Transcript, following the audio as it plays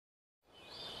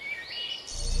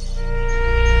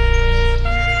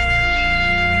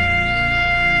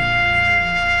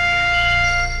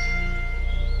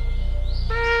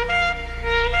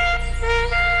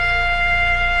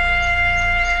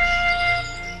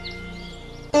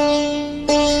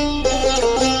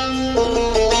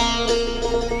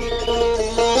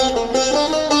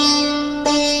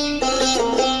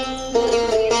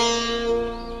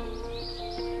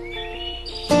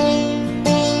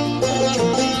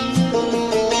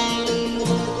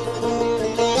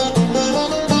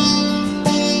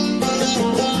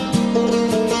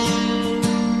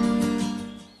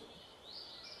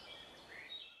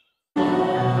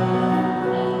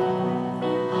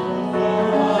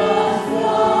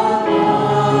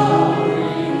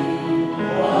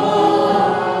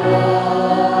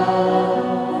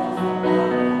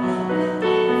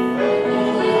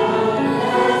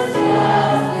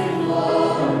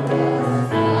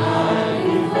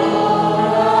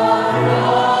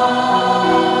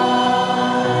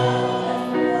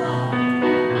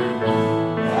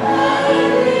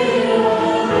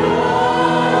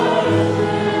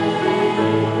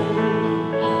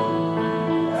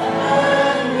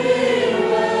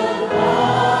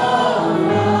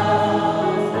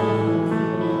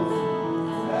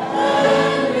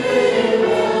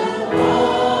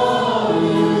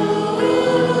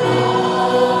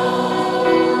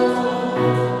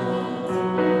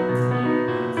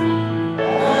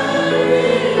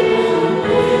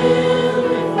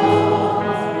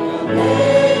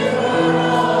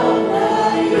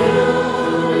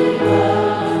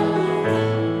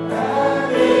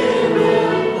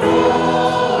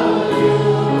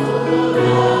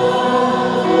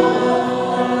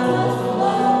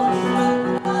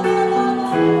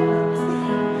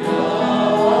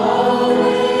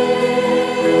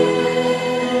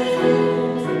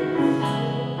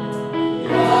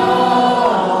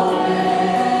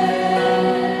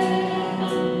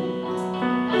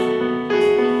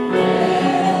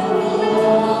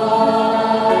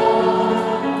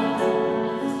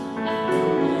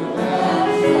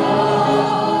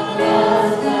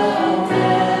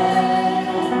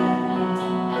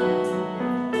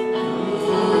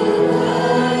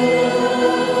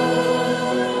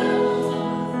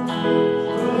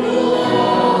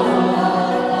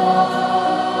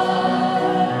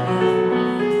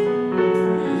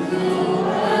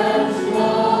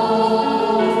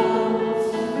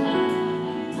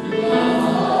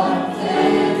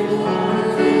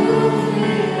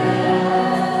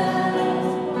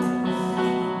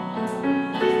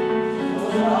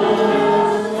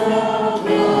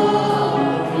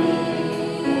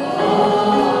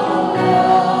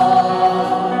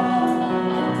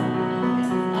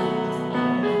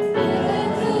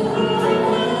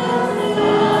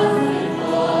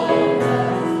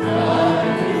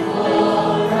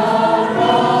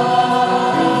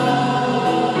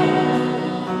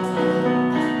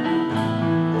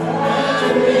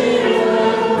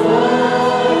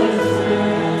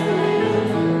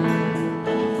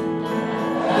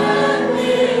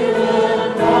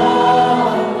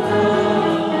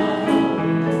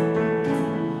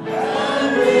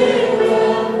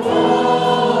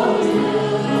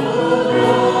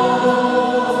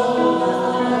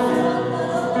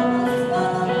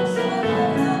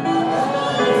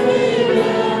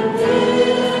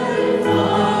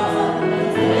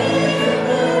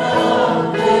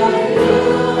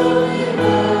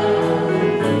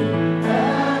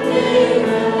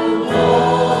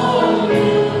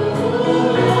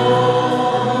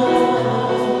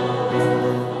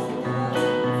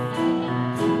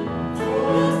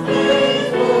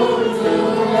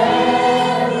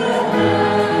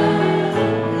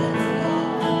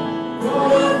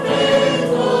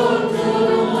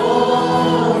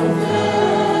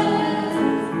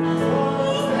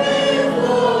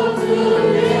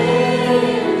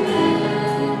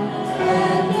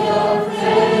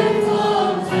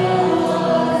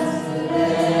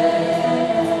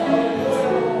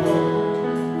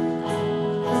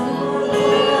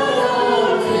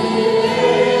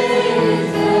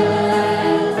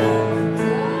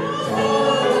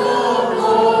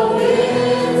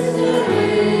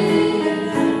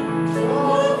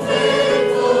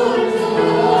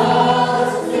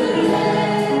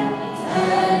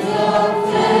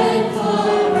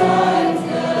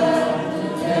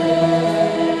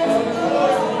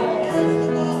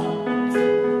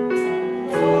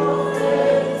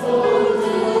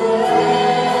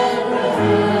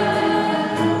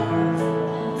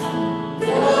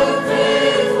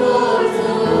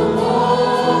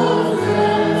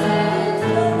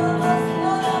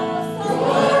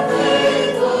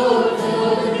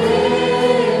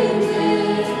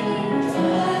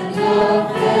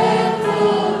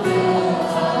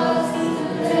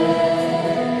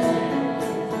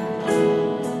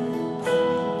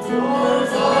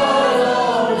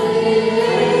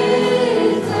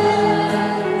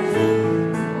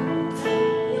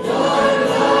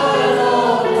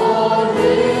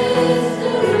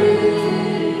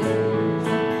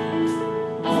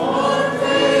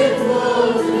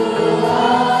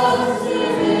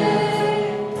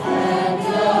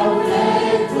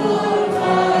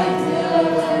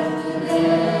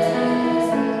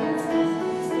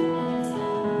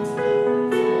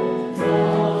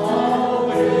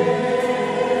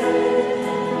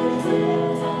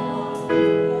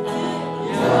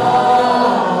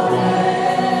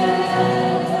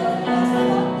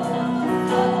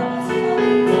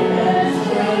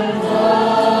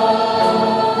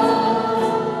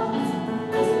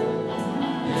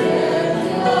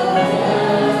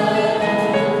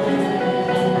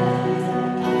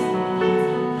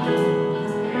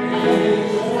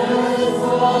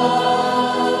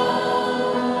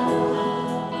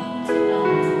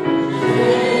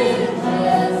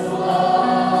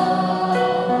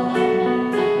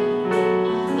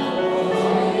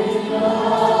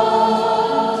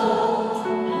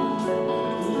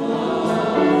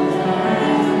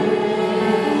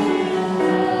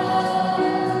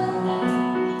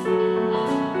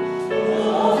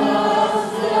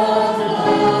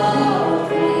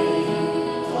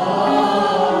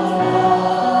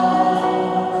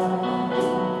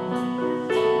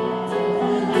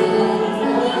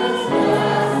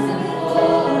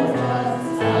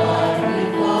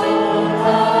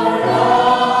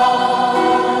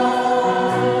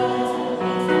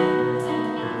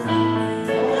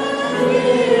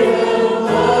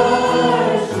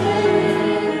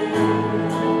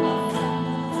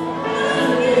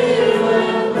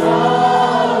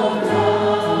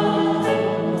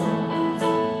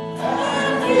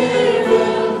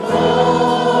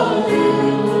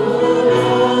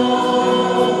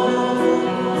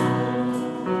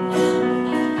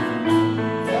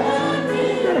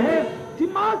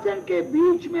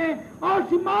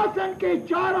सिंहासन के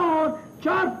चारों ओर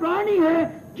चार प्राणी हैं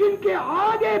जिनके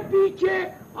आगे पीछे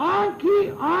आंख ही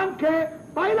आंख है।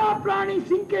 पहला प्राणी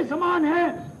सिंह के समान है,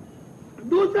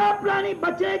 दूसरा प्राणी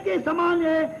बच्चे के समान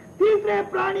है, तीसरे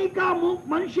प्राणी का मुंह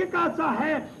मनुष्य का सा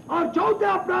है और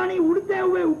चौथा प्राणी उड़ते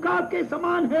हुए उकाब के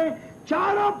समान है।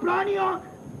 चारों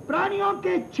प्राणियों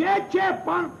के छह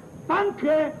पंख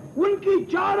है, उनकी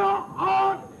चारों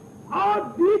और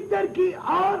भीतर की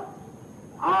और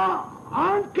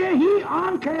आंखें ही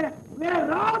आंखें, वे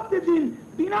रात दिन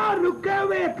बिना रुके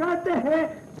हुए कहते हैं,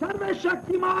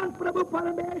 सर्वशक्तिमान प्रभु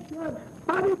परमेश्वर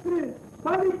पवित्र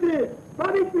पवित्र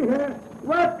पवित्र है।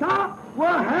 वह था,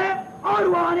 वह है और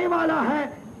वह आने वाला है।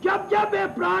 जब जब वे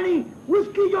प्राणी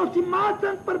उसकी जो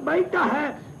सिंहासन पर बैठा है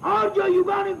और जो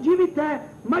युगानुग जीवित है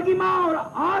महिमा और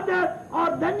आदर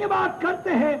और धन्यवाद करते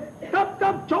हैं, तब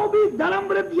तब 24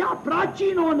 धर्मवृत्त या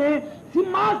प्राचीनों ने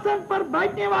सिंहासन पर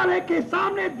बैठने वाले के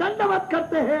सामने दंडवत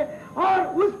करते हैं और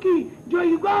उसकी जो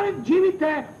युगानुग जीवित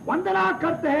है वंदना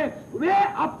करते हैं। वे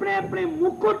अपने अपने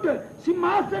मुकुट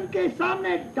सिंहासन के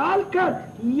सामने डालकर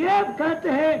ये कहते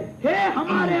हैं, हे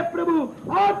हमारे प्रभु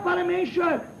और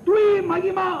परमेश्वर, तू ही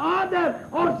महिमा आदर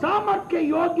और सामर्थ के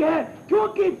योग्य है,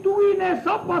 क्योंकि तू ही ने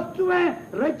सब वस्तुएं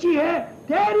रची है,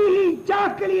 तेरी ही इच्छा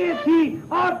के लिए थी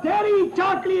और तेरी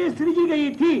इच्छा के लिए सृजी गई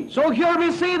थी। So here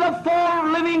we see the 4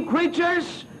 living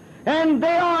creatures, and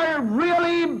they are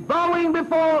really bowing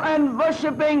before and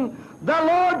worshipping the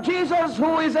Lord Jesus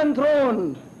who is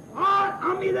enthroned. और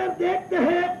हम इधर देखते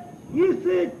हैं इस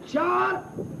 4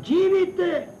 जीवित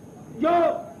जो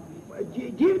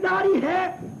जीवधारी है,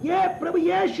 ये प्रभु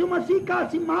यीशु मसीह का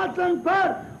सिंहासन पर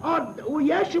और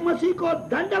यीशु मसीह को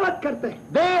दंडवत करते हैं।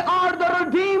 They are the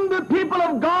redeemed people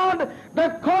of God, the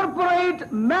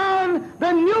corporate man,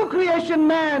 the new creation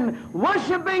man,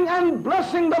 worshipping and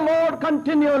blessing the Lord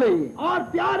continually. और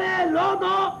प्यारे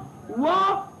लोगों, वो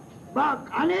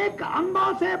अनेक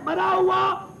अंगों से भरा हुआ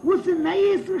उस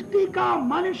नई सृष्टि का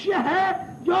मनुष्य है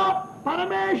जो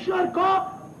परमेश्वर को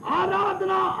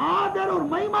आराधना आदर और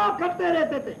महिमा करते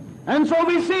रहते थे। And so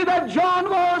we see that John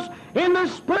was in the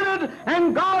Spirit,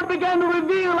 and God began to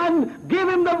reveal and give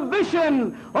him the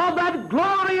vision of that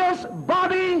glorious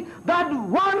body, that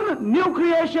one new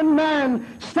creation man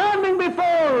standing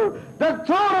before the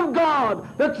throne of God,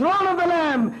 the throne of the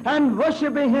Lamb, and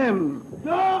worshiping him.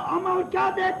 जो हम क्या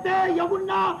देखते हैं,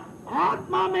 यूहन्ना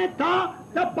आत्मा में था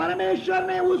जब परमेश्वर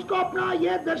ने उसको अपना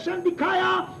यह दर्शन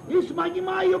दिखाया, इस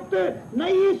महिमा युक्त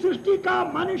नई सृष्टि का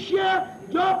मनुष्य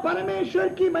जो परमेश्वर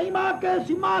की महिमा के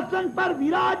सिंहासन पर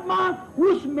विराजमान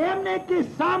उस मेमने के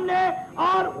सामने,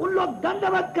 और उन लोग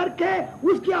दंडवत करके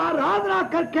उसकी आराधना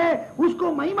करके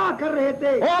उसको महिमा कर रहे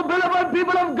थे। Oh beloved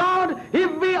people of God,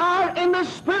 if we are in the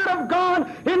Spirit of God,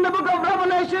 in the book of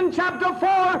Revelation chapter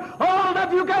 4, all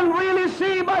that you can really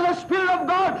see by the Spirit of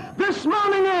God this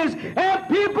morning is a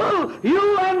people,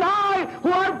 you and I,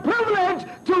 who are privileged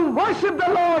to worship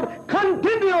the Lord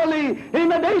continually in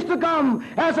the days to come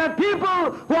as a people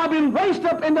who have been raised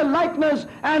up in the likeness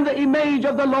and the image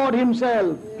of the Lord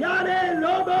himself. प्यारे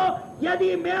लोगों,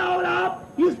 यदि मैं और आप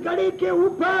इस घड़ी के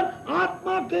ऊपर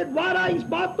आत्मा के द्वारा इस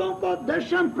बातों को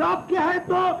दर्शन प्राप्त किया है,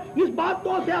 तो इस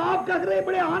बातों से आप कह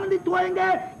बड़े आनंदित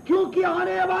होंगे, क्योंकि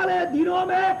आने वाले दिनों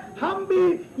में हम भी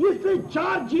इस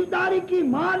 4 जीवधारी की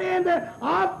मानेंद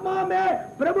आत्मा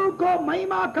में प्रभु को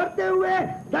महिमा करते हुए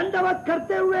दंडवत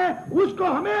करते हुए उसको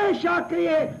हमेशा के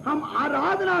लिए हम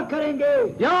आराधना करेंगे।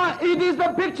 Yeah, it is the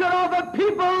picture of a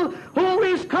people who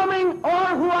is coming or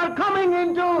who are coming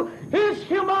into his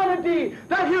humanity,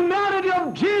 the humanity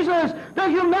of Jesus, the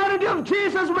humanity of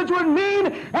Jesus, which would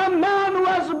mean a man who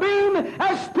has been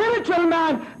a spiritual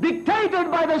man dictated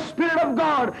by the Spirit of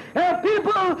God, a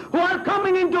people who are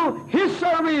coming into his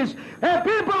service, a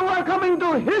people who are coming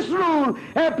to his rule,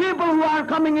 a people who are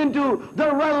coming into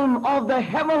the realm of the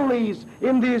heavenlies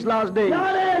in these last days.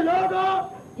 प्यारे लोगों,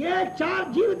 ये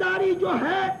 4 जीवधारी जो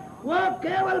है वो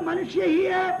केवल मनुष्य ही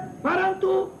है, परंतु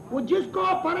वो जिसको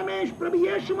परमेश्वर प्रभु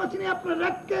यीशु मसीह ने अपने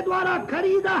रक्त के द्वारा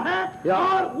खरीदा है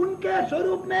और उनके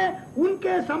स्वरूप में,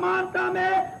 उनके समानता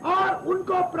में, और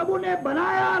उनको प्रभु ने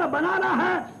बनाया और बनाना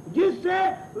है, जिससे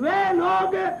वे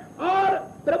लोग और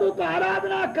प्रभु को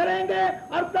आराधना करेंगे।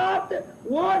 अर्थात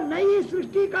वो नई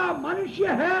सृष्टि का मनुष्य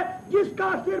है जिसका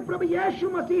सिर्फ प्रभु यीशु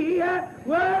मसीह ही है।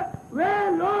 वे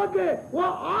लोग वो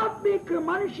आत्मिक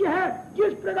मनुष्य है,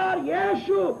 जिस प्रकार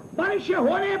यीशु मनुष्य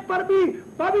होने पर भी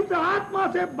पवित्र आत्मा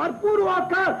से भरपूर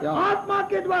होकर आत्मा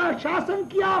के द्वारा शासन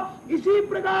किया, इसी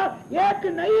प्रकार एक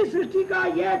नई सृष्टि का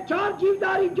ये 4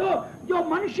 जीवधारी जो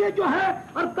मनुष्य जो है,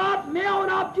 अर्थात मैं और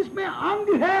आप जिसमें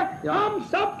अंग है, हम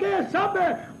सब के सब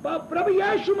प्रभु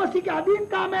यीशु मसीह की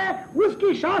अधीनता में,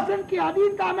 उसकी शासन की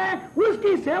अधीनता में,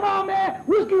 उसकी सेवा में,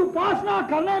 उसकी उपासना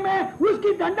करने में,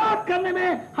 उसकी दंडात करने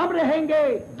में हम रहेंगे।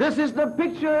 This is the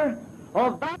picture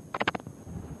of that.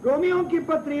 रोमियों की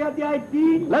पत्री अध्याय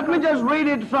 3, Let me just read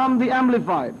it from the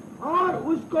Amplified. और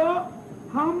उसको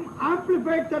हम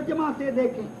एम्प्लीफाइड तर्जमा से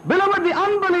देखें, Beloved, the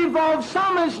unbelief of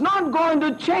some is not going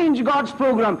to change God's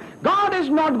program. God is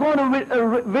not going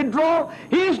to withdraw.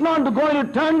 He is not going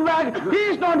to turn back. He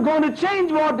is not going to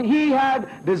change what He had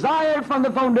desired from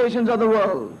the foundations of the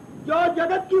world. जो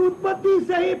जगत की उत्पत्ति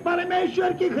से ही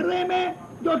परमेश्वर के हृदय में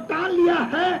जो टाल लिया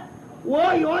है,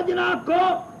 वो योजना को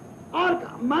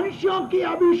और मनुष्यों की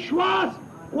अविश्वास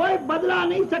कोई बदला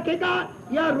नहीं सकेगा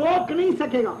या रोक नहीं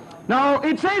सकेगा। Now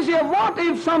it says here, what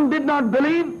if some did not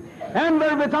believe and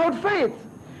were without faith?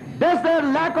 Does their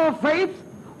lack of faith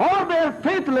or their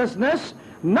faithlessness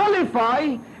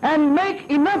nullify and make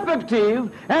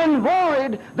ineffective and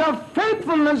void the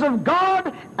faithfulness of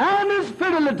God and His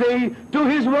fidelity to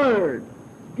His word?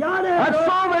 That's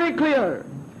so very clear.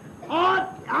 और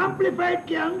amplified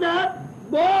के अंदर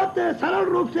बहुत सरल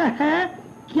रूप से है,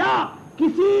 क्या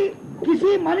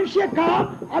किसी मनुष्य का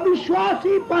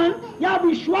अविश्वासीपन या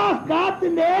विश्वासघात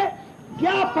ने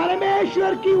क्या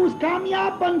परमेश्वर की उस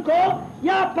कामयाबपन को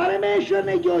या परमेश्वर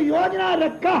ने जो योजना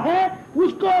रखा है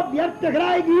उसको व्यर्थ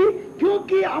कराएगी?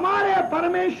 क्योंकि हमारे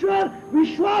परमेश्वर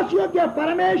विश्वास योग्य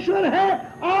परमेश्वर है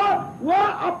और वह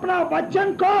अपना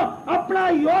वचन को, अपना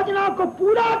योजना को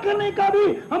पूरा करने का भी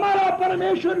हमारा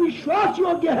परमेश्वर विश्वास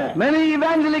योग्य है। Many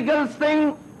evangelicals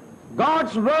think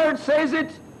God's word says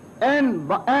it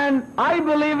and I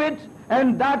believe it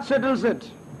and that settles it.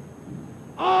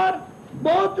 और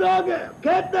बहुत लोग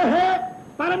कहते हैं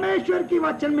परमेश्वर की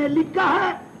वचन में लिखा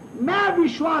है, मैं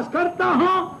विश्वास करता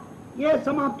हूं, ये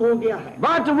समाप्त हो गया है।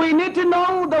 But we need to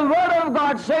know the word of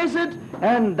God says it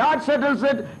and that settles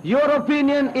it. Your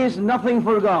opinion is nothing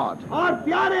for God. और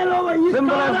प्यारे लोग, इस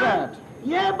Simple as कारण that.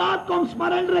 ये बात को हम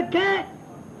स्मरण रखें,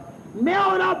 मैं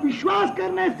और आप विश्वास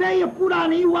करने से ये पूरा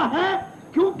नहीं हुआ है,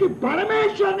 क्योंकि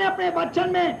परमेश्वर ने अपने वचन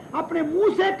में अपने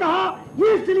मुंह से कहा,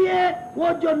 इसलिए वो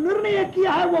जो निर्णय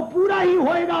किया है वो पूरा ही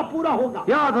होएगा, पूरा होगा।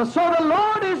 Yeah, so the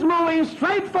Lord is moving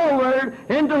straight forward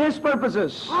into His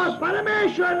purposes. और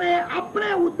परमेश्वर ने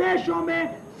अपने उद्देश्यों में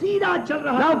सीधा चल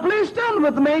रहा है। Now please turn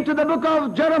with me to the book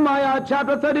of Jeremiah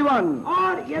chapter 31.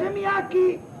 और यिर्मयाह की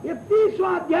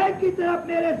 31वां अध्याय की तरफ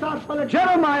मेरे साथ पलट।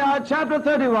 Jeremiah chapter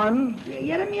 31.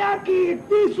 यिर्मयाह की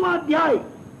 31वां अध्याय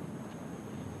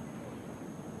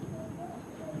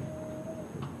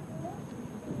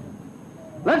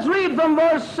Let's read from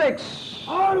verse 6.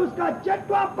 और उसका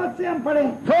 6वां पद से हम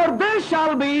पढ़ें। For this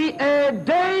shall be a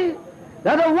day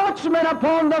that the watchmen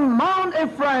upon the Mount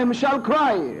Ephraim shall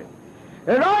cry,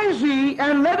 Arise ye,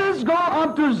 and let us go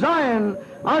up to Zion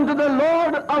unto the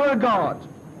Lord our God.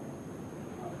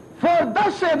 For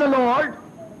thus saith the Lord,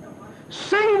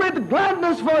 Sing with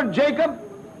gladness for Jacob,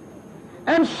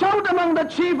 and shout among the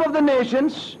chief of the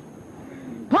nations.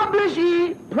 Publish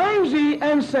ye, praise ye,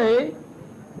 and say,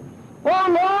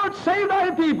 O Lord, save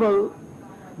thy people,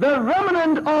 the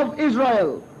remnant of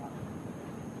Israel.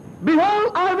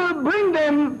 Behold, I will bring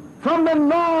them from the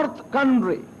north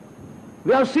country.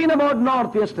 We have seen about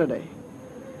north yesterday.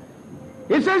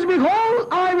 It says, Behold,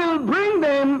 I will bring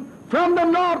them from the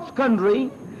north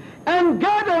country and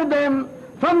gather them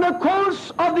from the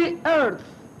coasts of the earth,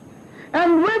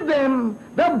 and with them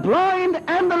the blind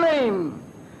and the lame,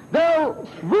 the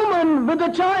woman with the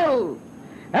child,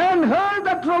 and her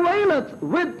that travaileth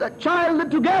with the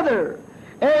child together.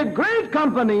 A great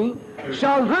company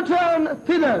shall return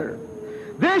thither.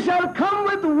 They shall come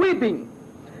with weeping,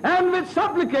 and with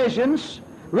supplications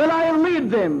will I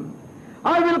lead them.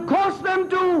 I will cause them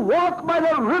to walk by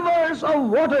the rivers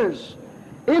of waters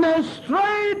in a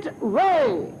straight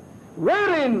way,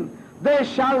 wherein they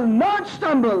shall not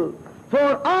stumble.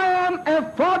 For I am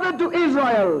a father to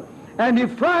Israel, and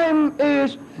Ephraim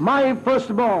is my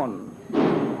firstborn.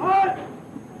 और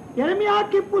यिर्मयाह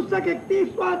की पुस्तक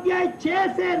 31वां अध्याय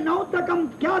 6 से 9 तक हम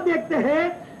क्या देखते हैं?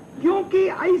 क्योंकि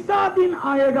ऐसा दिन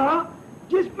आएगा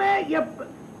जिसमें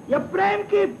यफ्रेम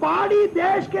की पहाड़ी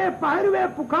देश के पहरुए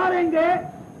पुकारेंगे,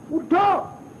 उठो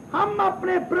हम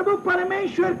अपने प्रभु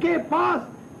परमेश्वर के पास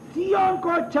सिय्योन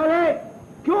को चढ़े,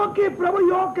 क्योंकि प्रभु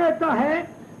यो कहता है,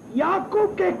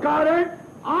 याकूब के कारण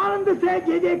आनंद से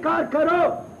जय जयकार करो,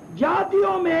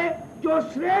 जातियों में जो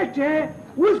श्रेष्ठ है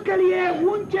उसके लिए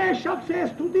ऊंचे शब्द से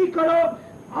स्तुति करो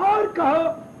और कहो,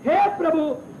 हे प्रभु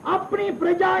अपनी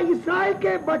प्रजा इस्राएल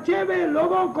के बचे हुए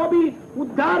लोगों को भी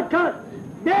उद्धार कर।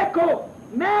 देखो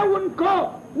मैं उनको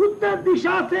उत्तर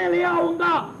दिशा से ले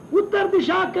आऊंगा। उत्तर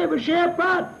दिशा के विषय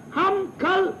पर हम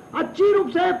कल अच्छी रूप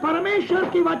से परमेश्वर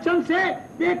की वचन से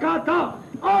देखा था,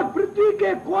 और पृथ्वी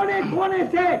के कोने कोने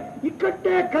से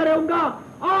इकट्ठे करूंगा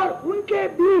और उनके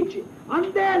बीच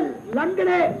अंधे,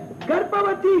 लंगड़े,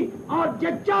 गर्भवती और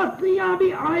जच्चा स्त्रियां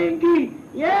भी आएंगी।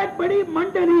 एक बड़ी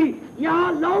मंडली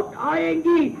यहाँ लौट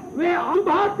आएंगी। वे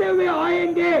उभारते हुए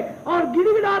आएंगे और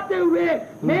गिड़गिड़ाते हुए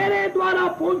मेरे द्वारा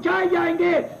पहुंचाए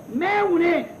जाएंगे। मैं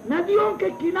उन्हें नदियों के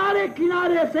किनारे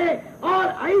किनारे से और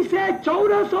ऐसे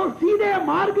चौरस और सीधे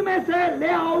मार्ग में से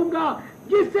ले आऊंगा,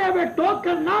 जिससे वे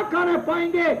ठोकर ना खाने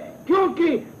पाएंगे, क्योंकि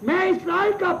मैं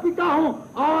इस्राएल का पिता हूँ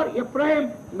और इफ्राइम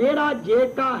मेरा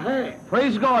जेठा है।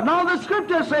 Praise God. Now the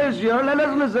scripture says here, let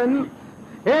us listen.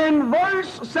 In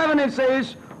verse 7 it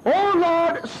says, O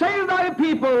Lord, save thy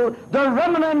people, the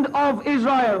remnant of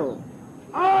Israel.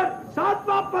 और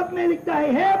 7वां पद में लिखता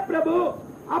है, हे प्रभु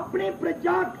अपनी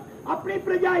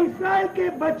प्रजा इस्राएल के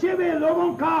बचे हुए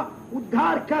लोगों का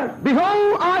उद्धार कर।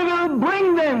 Behold, I will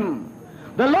bring them.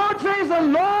 The Lord says the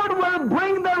Lord will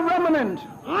bring the remnant.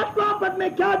 8वां पद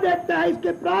में क्या देखता है?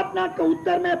 इसके प्रार्थना के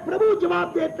उत्तर में प्रभु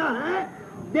जवाब देता है,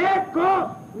 देखो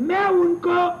मैं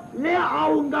उनको ले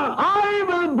आऊंगा। I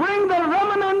will bring the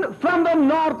remnant from the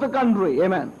north country.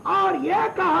 Amen. और यह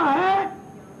कहा है,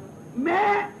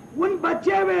 मैं उन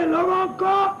बचे हुए लोगों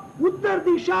को उत्तर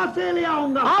दिशा से ले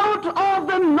आऊंगा। Out of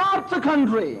the north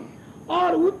country.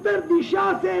 और उत्तर देश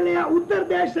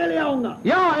से ले आऊंगा।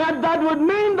 Yeah, and that would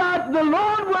mean that the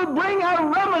Lord will bring a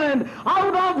remnant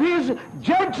out of his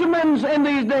judgments in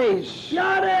these days.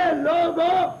 प्यारे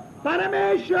लोगों,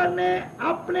 परमेश्वर ने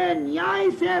अपने न्याय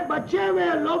से बचे हुए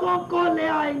लोगों को ले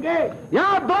आएंगे।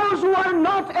 Yeah, those who are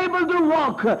not able to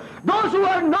walk, those who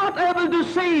are not able to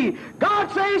see, God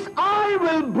says, I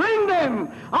will bring them.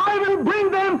 I will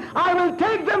bring them. I will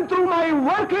take them through my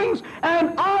workings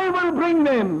and I will bring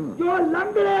them. जो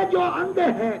लंगड़े, जो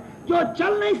अंधे हैं, जो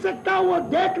चल नहीं सकता, वो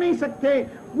देख नहीं सकते,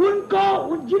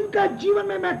 उनको, जिनका जीवन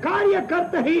में मैं कार्य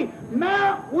करते ही मैं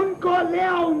उनको ले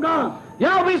आऊंगा।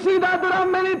 Yeah, we see that there are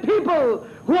many people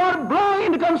who are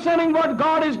blind concerning what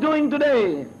God is doing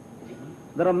today.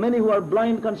 There are many who are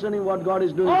blind concerning what God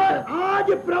is doing और today.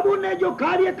 आज प्रभु ने जो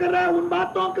कार्य कर रहा है उन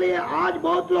बातों के लिए आज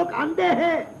बहुत लोग अंधे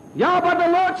हैं। Yeah, but the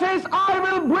Lord says, I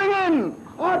will bring in.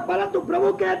 और परंतु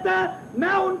प्रभु कहता है,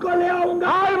 मैं उनको ले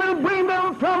आऊंगा। I will bring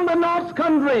them from the north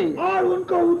country. और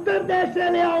उनको उत्तर देश से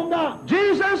ले आऊंगा।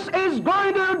 Jesus is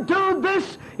going to do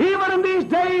this even in these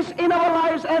days in our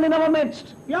lives and in our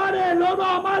midst. प्यारे लोगों,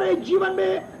 हमारे जीवन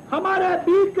में हमारे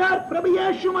भीतर प्रभु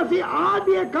यीशु मसीह आज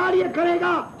ये कार्य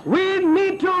करेगा। We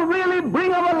need to really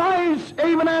bring our lives,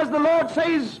 even as the Lord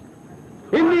says,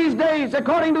 in these days,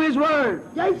 according to His word.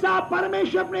 जैसा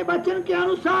परमेश्वर अपने वचन के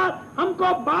अनुसार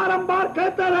हमको बारंबार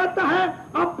कहता रहता है,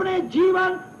 अपने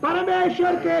जीवन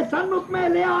परमेश्वर के सन्मुख में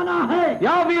ले आना है।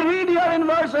 Yeah, we read here in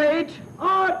verse 8.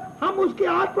 और हम उसके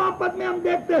 8वां पद में हम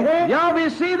देखते हैं, Yeah, we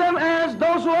see them as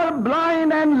those who are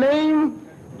blind and lame,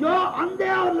 जो अंधे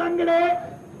और लंगड़े,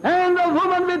 and the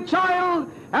woman with child,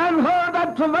 and her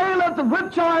that travaileth with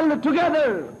child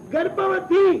together.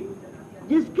 गर्भवती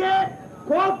जिसके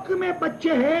कोख में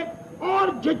बच्चे हैं और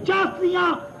जच्चा स्त्रियां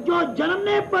जो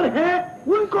जन्मने पर है,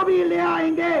 उनको भी ले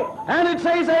आएंगे। And it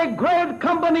says a great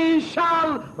company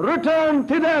shall return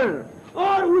thither.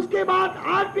 और उसके बाद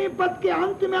 8वें पद के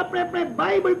अंत में अपने अपने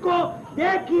बाइबल को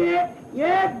देखिए,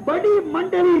 एक बड़ी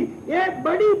मंडली, एक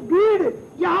बड़ी भीड़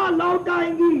यहाँ लौट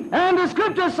आएंगी। And the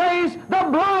scripture says the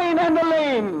blind and the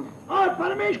lame. और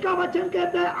परमेश्वर का वचन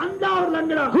कहता है, अंधा और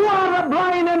लंगड़ा। Who are the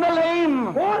blind and the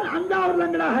lame? कौन अंधा और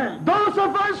लंगड़ा है? Those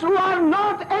of us who are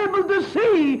not able to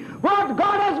see what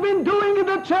God has been doing in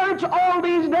the church all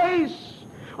these days.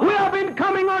 We have been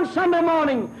coming on Sunday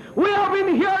morning. We have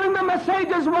been hearing the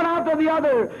messages one after the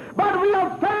other. But we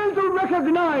have failed to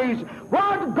recognize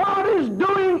what God is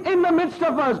doing in the midst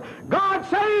of us. God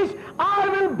says, I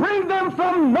will bring them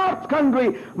from north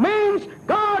country. Means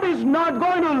God is not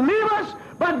going to leave us,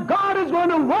 but God is going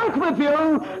to work with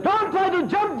you. Don't try to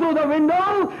jump through the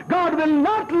window. God will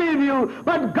not leave you,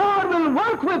 but God will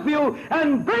work with you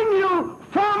and bring you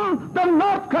from the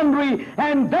north country,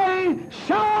 and they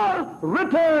shall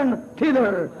return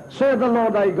thither, saith the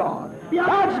Lord thy God.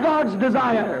 That's God's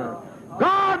desire.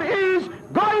 God is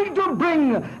going to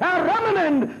bring a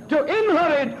remnant to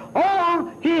inherit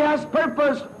all He has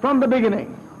purposed from the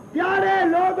beginning. प्यारे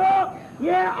लोगों,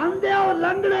 ये अंधे और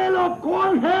लंगड़े लोग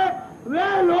कौन है? वे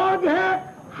लोग हैं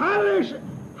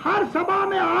हर सभा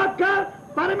में आकर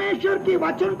परमेश्वर की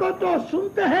वचन को तो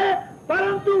सुनते हैं,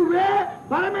 परंतु वे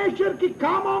परमेश्वर की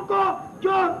कामों को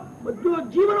जो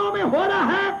जीवनों में हो रहा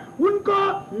है उनको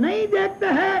नहीं देखते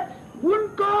हैं।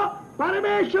 उनको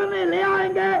परमेश्वर ने ले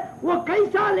आएंगे। वो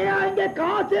कैसा ले आएंगे,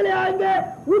 कहां से ले आएंगे?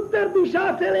 उत्तर दिशा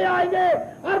से ले आएंगे।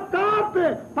 अर्थात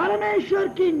अर्थात परमेश्वर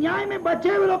की न्याय में बचे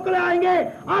हुए लोग आएंगे,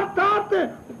 अर्थात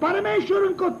परमेश्वर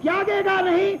उनको त्यागेगा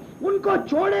नहीं, उनको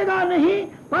छोड़ेगा नहीं,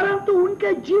 परंतु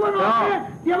उनके जीवनों में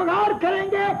व्यवहार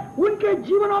करेंगे, उनके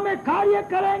जीवनों में कार्य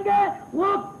करेंगे।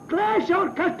 वो क्लेश और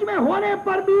कष्ट में होने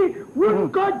पर भी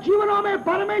उनको जीवनों में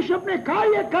परमेश्वर अपने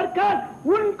कार्य कर कर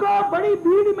उनको बड़ी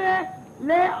भीड़ में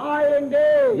ले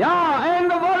आएंगे। Yeah, and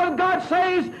the word of God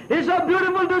says it's so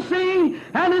beautiful to see,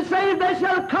 and it says they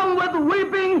shall come with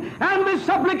weeping and with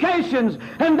supplications,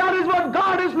 and that is what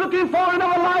God is looking for in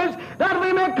our lives, that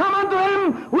we may come unto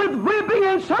Him with weeping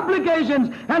and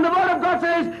supplications. And the word of God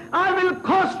says, I will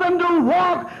cause them to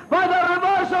walk by the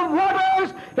rivers of waters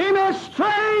in a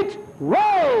straight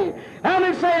way. And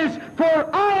it says, for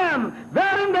I am,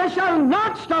 wherein they shall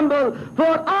not stumble,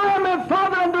 for I am a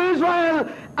father unto Israel,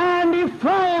 and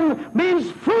Ephraim means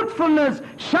fruitfulness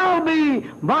shall be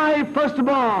my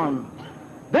firstborn.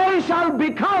 They shall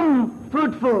become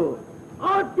fruitful.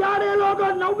 और प्यारे लोग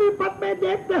 9वीं पद में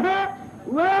देखते हैं,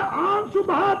 वे आंसू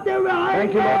बहाते हुए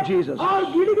Thank you, Lord Jesus. आएंगे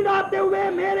और गिड़गिड़ाते हुए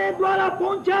मेरे द्वारा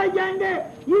पहुंचाए जाएंगे।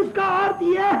 इसका अर्थ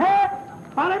यह है,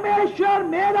 परमेश्वर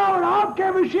मेरा और आपके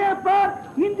विषय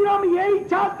पर इन दिनों में यही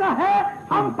चाहता है,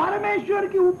 हम परमेश्वर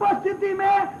की उपस्थिति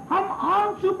में हम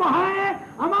आंसू बहाएं,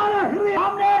 हमारा हृदय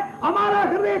सामने, हमारा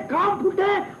हृदय काम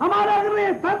फूटे, हमारा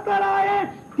हृदय थरथर आए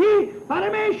कि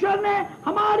परमेश्वर ने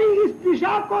हमारी इस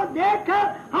दिशा को देखकर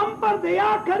हम पर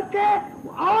दया करके,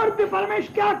 और भी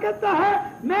परमेश्वर क्या कहता है,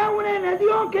 मैं उन्हें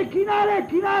नदियों के किनारे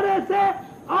किनारे से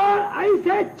और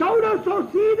ऐसे 1400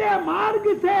 सीधे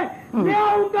मार्ग से ले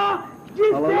आऊंगा,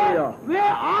 जिससे वे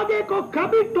आगे को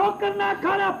कभी ठोकर ना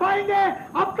खाना पाएंगे।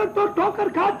 अब तक तो ठोकर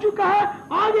खा चुका है,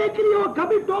 आगे के लिए वो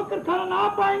कभी ठोकर खाना ना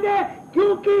पाएंगे,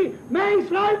 क्योंकि मैं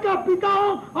इस्राएल का पिता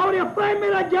हूँ और एफ्राइम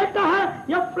मेरा जेठा है।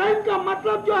 एफ्राइम का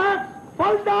मतलब जो है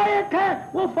फलदायक है,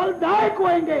 वो फलदायक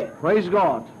होंगे। Praise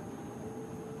God.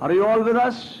 Are you all with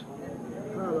us?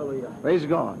 Praise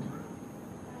God.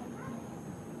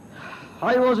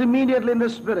 I was immediately in the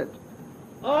Spirit.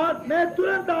 और मैं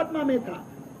तुरंत आत्मा में था।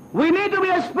 We need to be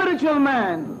a spiritual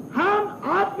man, हम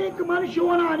आत्मिक मनुष्य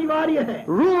होना अनिवार्य है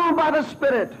ruled by the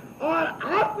Spirit, और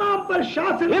आत्मा हम पर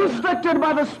शासन, instructed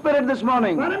by the Spirit this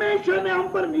morning. परमेश्वर ने हम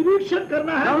पर निरीक्षण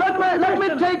करना है। Now let me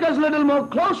take us a little more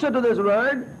closer to this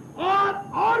word.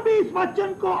 और भी इस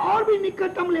वचन को और भी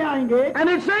निकटतम ले आएंगे। And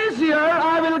it says here,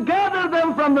 I will gather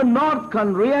them from the north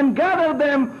country and gather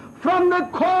them from the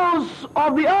coasts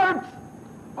of the earth.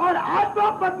 और आत्मा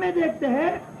पद में देखते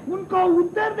हैं, उनको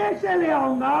उत्तर देश से ले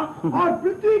आऊंगा और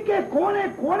पृथ्वी के कोने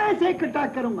कोने से इकट्ठा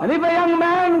करूंगा। And if a young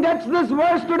man gets this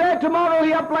verse today, tomorrow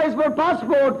he applies for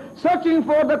passport, searching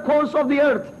for the coast of the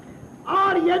earth.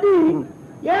 और यदि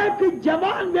एक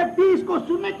जवान व्यक्ति इसको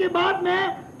सुनने के बाद में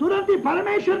तुरंत ही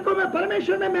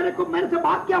परमेश्वर ने मेरे से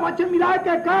बात किया, वचन मिला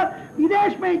कहकर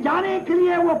विदेश में जाने के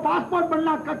लिए वो पासपोर्ट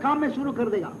बनना का काम में शुरू कर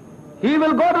देगा। He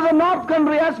will go to the north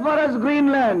country as far as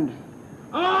Greenland,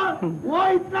 और वो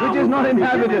इतना which is not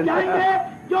inhabited.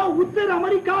 जाएंगे जो उत्तर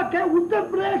अमेरिका के उत्तर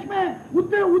प्रदेश में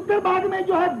उत्तर भाग में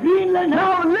जो है ग्रीनलैंड है।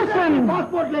 Now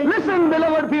listen,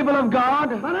 beloved people of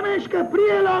God. परमेश्वर के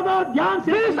प्रिय लोगों, ध्यान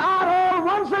से, These are all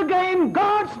once again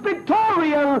God's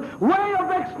pictorial way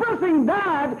of expressing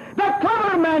that the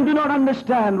clever man do not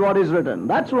understand what is written.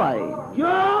 That's why.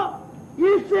 जो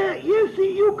इस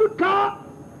युग का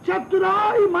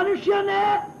चतुराई मनुष्य ने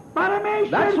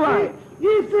परमेश्वर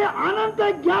की इस अनंत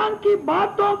ज्ञान की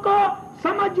बातों को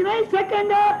समझ नहीं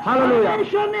सकेंगे।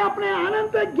 परमेश्वर ने अपने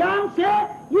अनंत ज्ञान से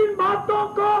इन बातों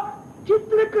को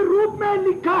चित्र के रूप में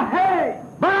लिखा है।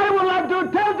 But I would like to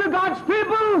tell to God's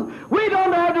people, we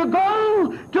don't have to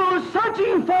go to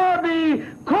searching for the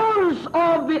course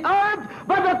of the earth,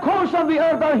 but the course of the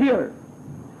earth are here.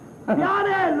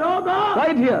 प्यारे लोगों,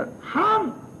 Right here.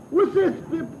 हम उस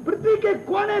पृथ्वी के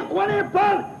कोने कोने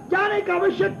पर जाने की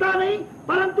आवश्यकता नहीं,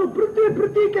 परंतु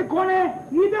पृथ्वी के कोने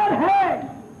इधर है।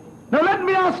 Now let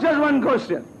me ask just one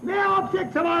question. मैं आपसे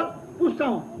एक सवाल पूछता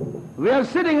हूँ। We are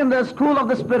sitting in the school of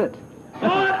the Spirit.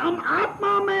 और हम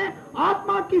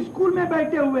आत्मा की स्कूल में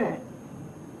बैठे हुए हैं।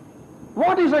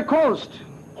 What is a coast?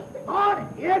 और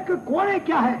एक कोने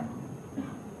क्या है?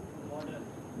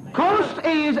 Coast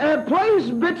is a place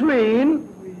between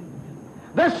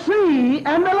the sea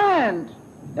and the land.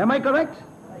 Am I correct?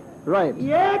 Right.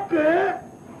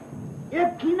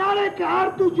 एक किनारे का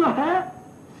अर्थ जो है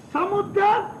समुद्र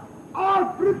और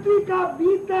पृथ्वी का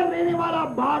भीतर रहने वाला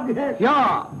भाग है।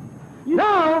 Yeah.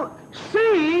 Now,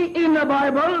 sea in the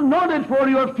Bible, note it for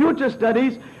your future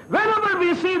studies. Whenever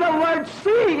we see the word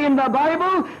sea in the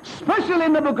Bible, especially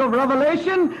in the book of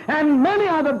Revelation and many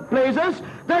other places,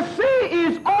 the sea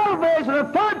is always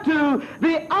referred to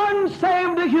the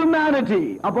unsaved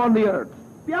humanity upon the earth.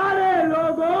 प्यारे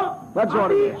लोगों, That's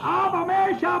what अभी it is. आप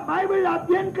हमेशा Bible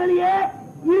अध्ययन करिए।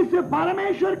 इस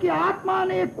परमेश्वर की आत्मा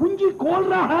ने एक कुंजी खोल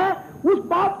रहा है, उस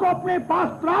बात को अपने पास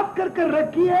प्राप्त कर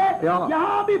रखिए। Yeah.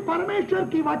 यहाँ भी परमेश्वर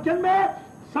की वचन में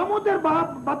समुद्र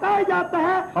बताया जाता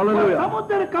है। Hallelujah. और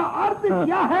समुद्र का अर्थ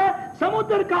क्या है?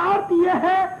 समुद्र का अर्थ यह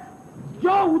है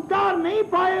जो उतार नहीं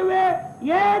पाए हुए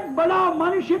एक बड़ा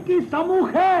मनुष्य की समूह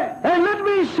है। And let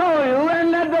me show you and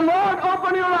let the Lord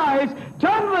open your eyes.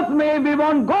 Turn with me, we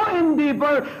won't go in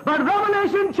deeper, but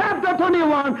Revelation chapter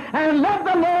 21, and let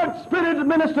the Lord Spirit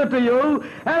minister to you.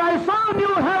 And I saw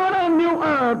new heaven and new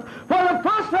earth, for the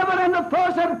first heaven and the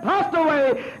first had passed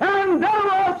away, and there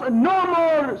was no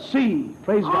more sea.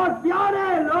 Praise और God. प्यारे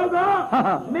लोगों,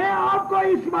 मैं आपको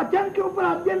इस वचन के ऊपर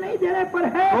अध्ययन नहीं देने पर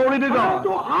है, Glory to God.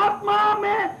 परंतु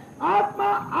आत्मा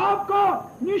आपको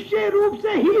निश्चय रूप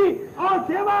से ही और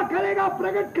सेवा करेगा,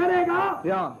 प्रकट करेगा।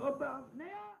 Yeah.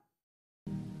 नया